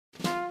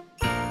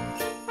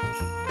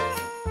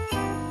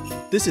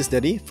This is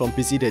Daddy from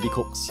Busy Daddy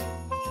Cooks.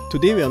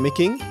 Today we are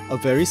making a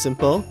very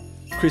simple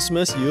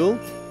Christmas Yule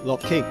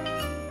log cake.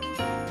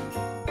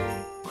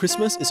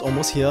 Christmas is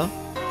almost here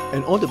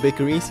and all the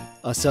bakeries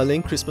are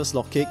selling Christmas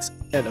log cakes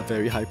at a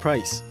very high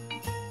price.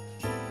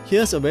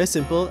 Here's a very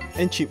simple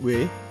and cheap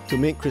way to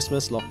make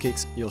Christmas log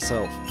cakes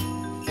yourself.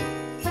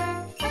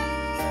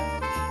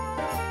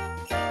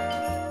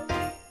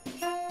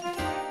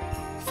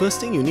 First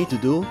thing you need to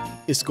do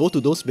is go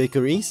to those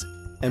bakeries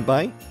and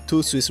buy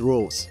 2 Swiss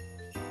rolls.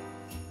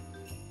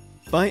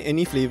 Buy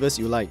any flavors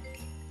you like.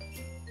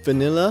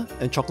 Vanilla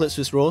and chocolate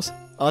Swiss rolls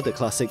are the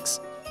classics.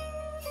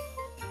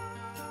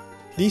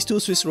 These 2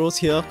 Swiss rolls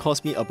here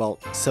cost me about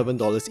 $7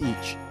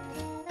 each.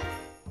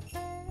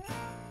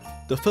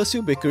 The first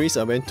few bakeries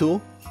I went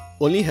to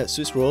only had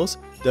Swiss rolls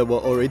that were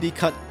already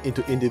cut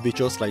into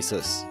individual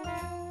slices.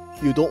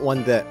 You don't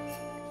want that.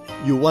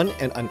 You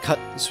want an uncut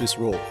Swiss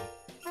roll.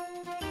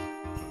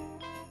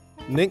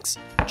 Next,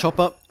 chop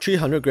up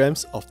 300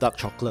 grams of dark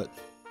chocolate.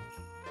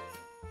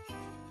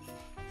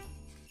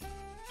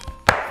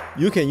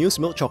 You can use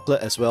milk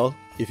chocolate as well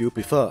if you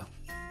prefer,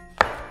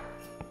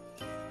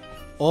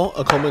 or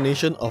a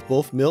combination of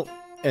both milk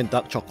and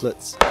dark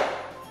chocolates.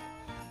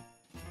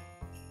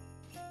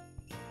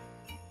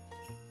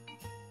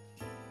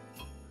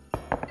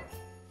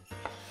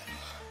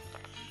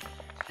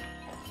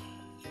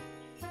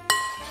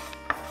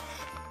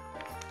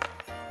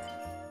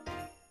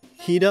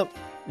 Heat up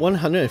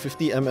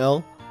 150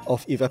 ml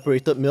of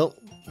evaporated milk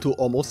to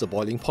almost the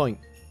boiling point.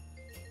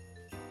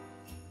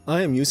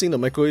 I am using the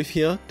microwave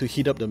here to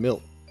heat up the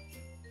milk.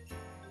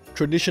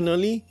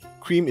 Traditionally,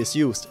 cream is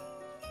used,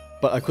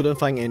 but I couldn't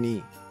find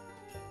any.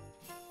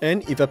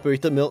 And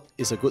evaporated milk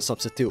is a good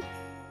substitute.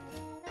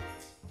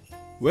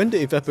 When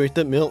the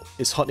evaporated milk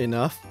is hot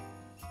enough,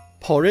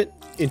 pour it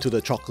into the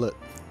chocolate.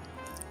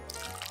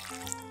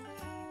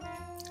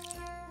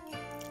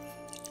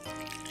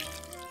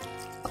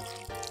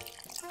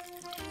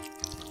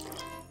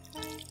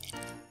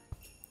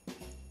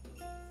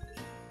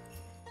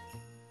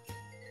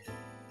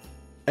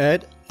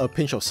 Add a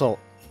pinch of salt.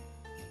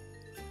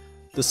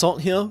 The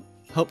salt here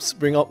helps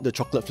bring out the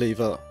chocolate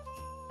flavor.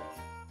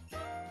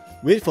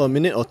 Wait for a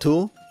minute or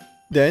two,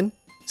 then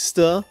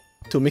stir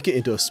to make it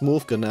into a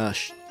smooth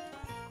ganache.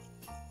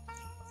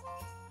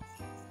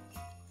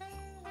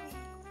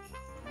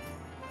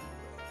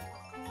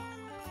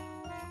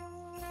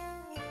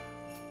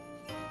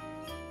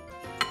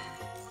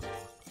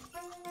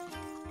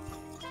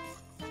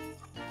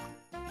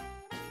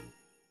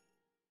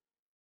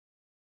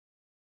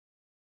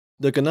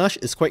 The ganache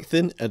is quite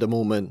thin at the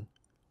moment,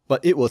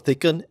 but it will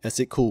thicken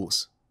as it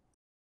cools.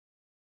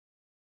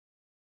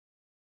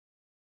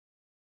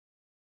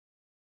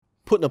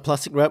 Put a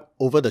plastic wrap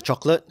over the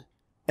chocolate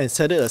and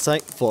set it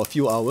aside for a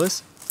few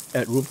hours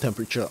at room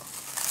temperature.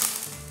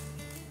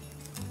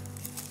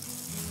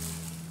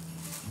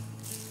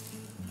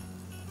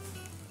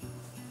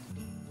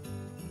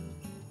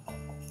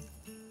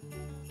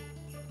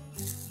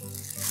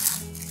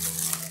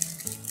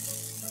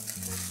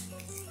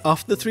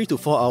 After 3 to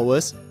 4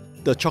 hours,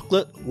 the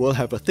chocolate will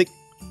have a thick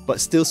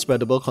but still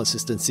spreadable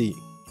consistency.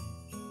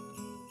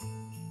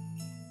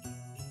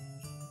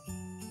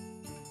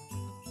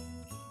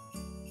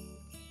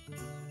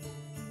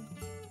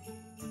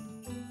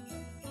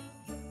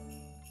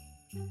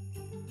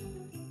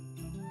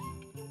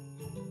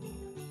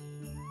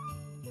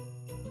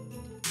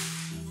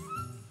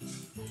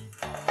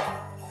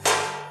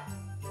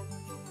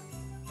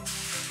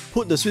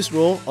 Put the Swiss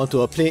roll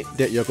onto a plate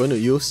that you're going to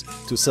use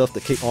to serve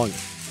the cake on.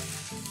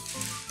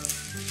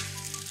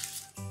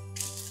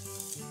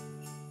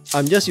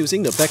 I'm just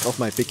using the back of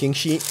my baking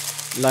sheet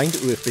lined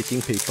with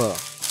baking paper.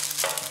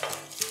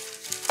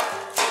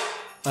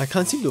 I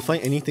can't seem to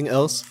find anything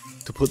else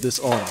to put this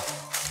on.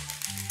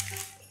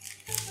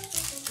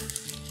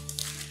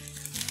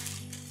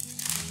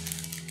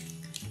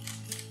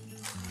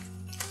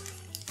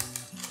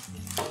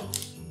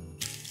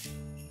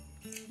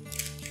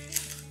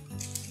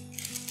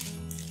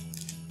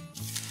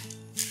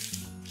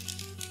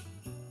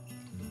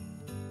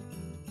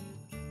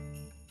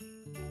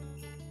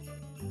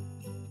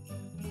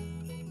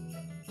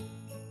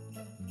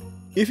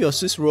 If your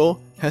Swiss roll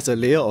has a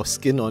layer of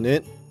skin on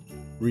it,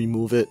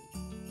 remove it.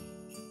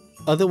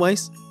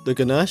 Otherwise, the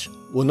ganache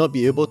will not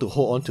be able to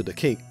hold on to the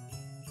cake.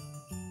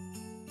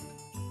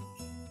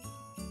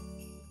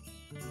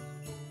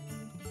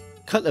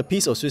 Cut a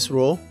piece of Swiss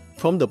roll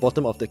from the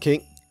bottom of the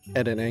cake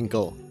at an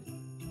angle.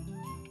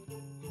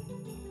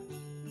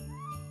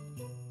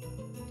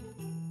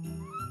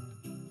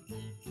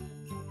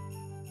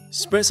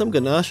 Spread some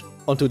ganache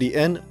onto the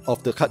end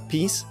of the cut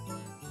piece.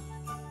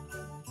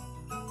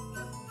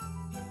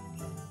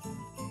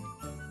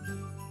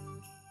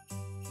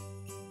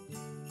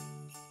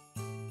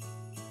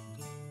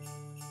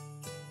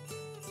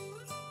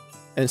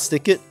 And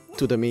stick it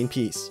to the main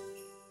piece.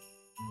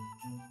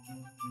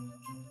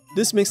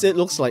 This makes it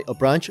look like a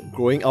branch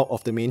growing out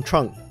of the main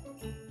trunk.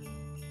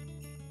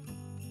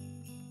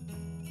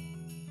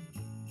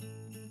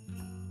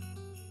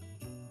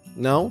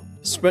 Now,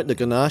 spread the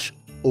ganache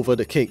over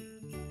the cake.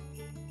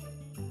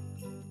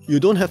 You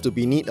don't have to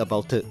be neat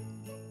about it.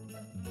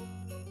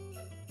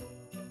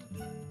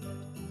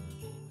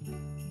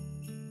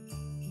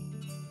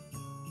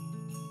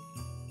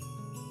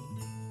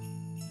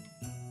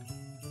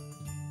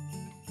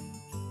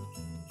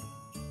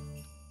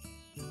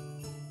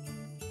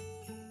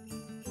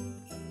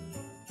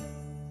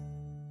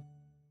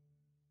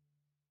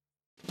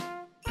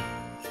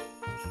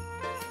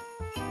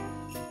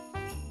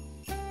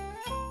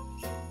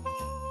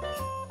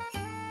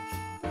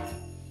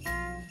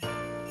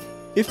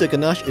 If the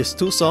ganache is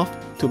too soft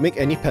to make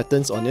any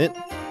patterns on it,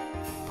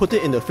 put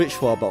it in the fridge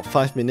for about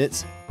 5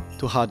 minutes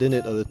to harden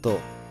it a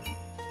little.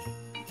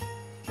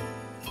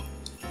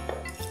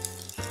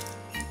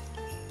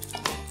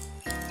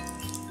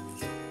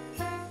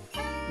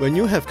 When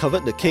you have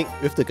covered the cake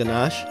with the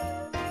ganache,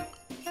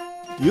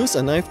 use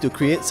a knife to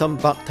create some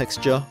bark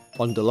texture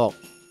on the log.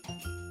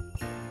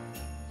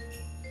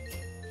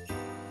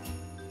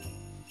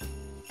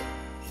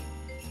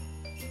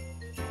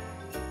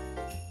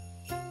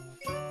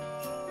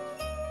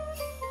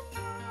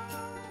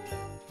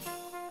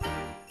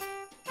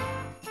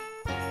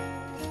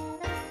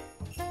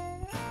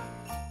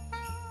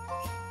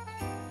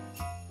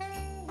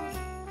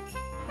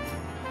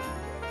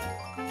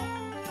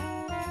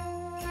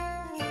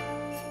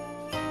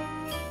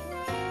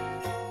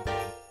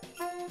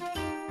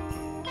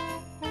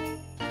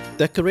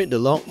 Decorate the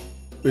log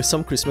with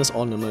some Christmas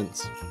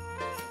ornaments.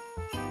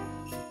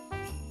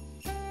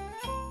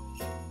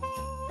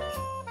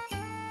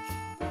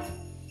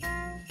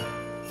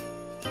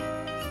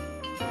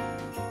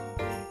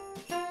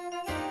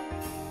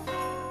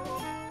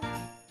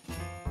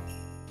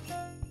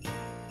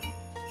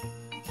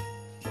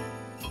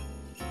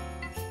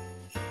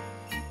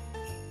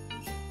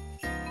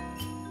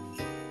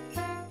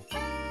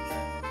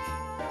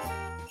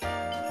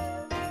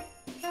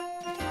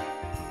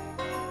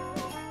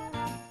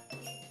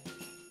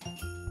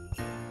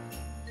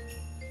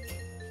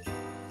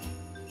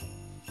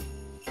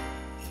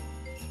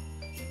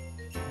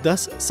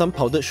 Dust some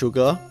powdered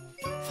sugar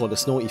for the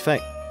snow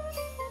effect.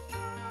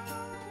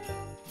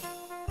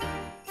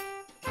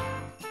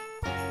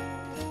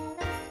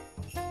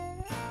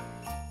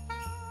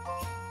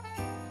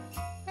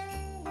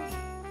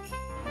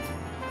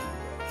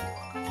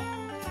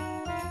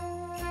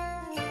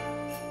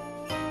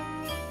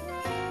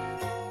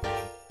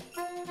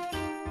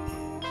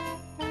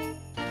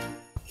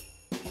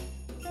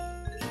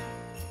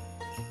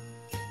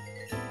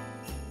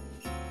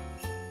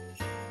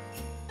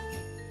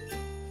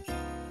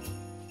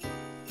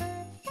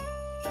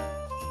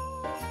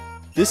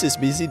 This is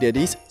Busy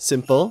Daddy's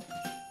simple,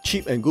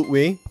 cheap and good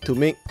way to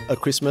make a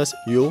Christmas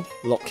Yule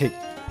log cake.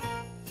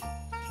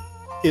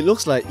 It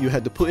looks like you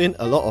had to put in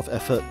a lot of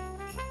effort,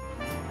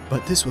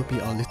 but this will be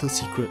our little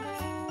secret.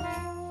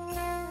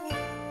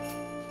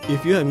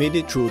 If you have made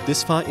it through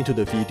this far into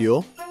the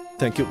video,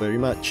 thank you very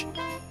much.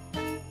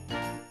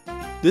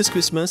 This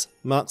Christmas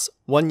marks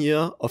 1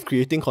 year of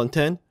creating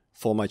content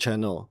for my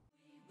channel.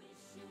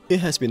 It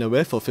has been a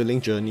very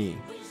fulfilling journey,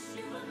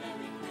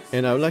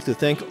 and I would like to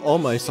thank all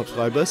my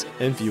subscribers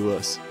and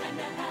viewers.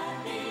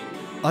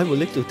 I would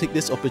like to take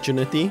this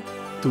opportunity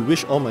to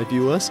wish all my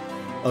viewers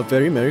a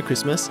very Merry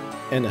Christmas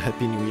and a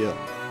Happy New Year.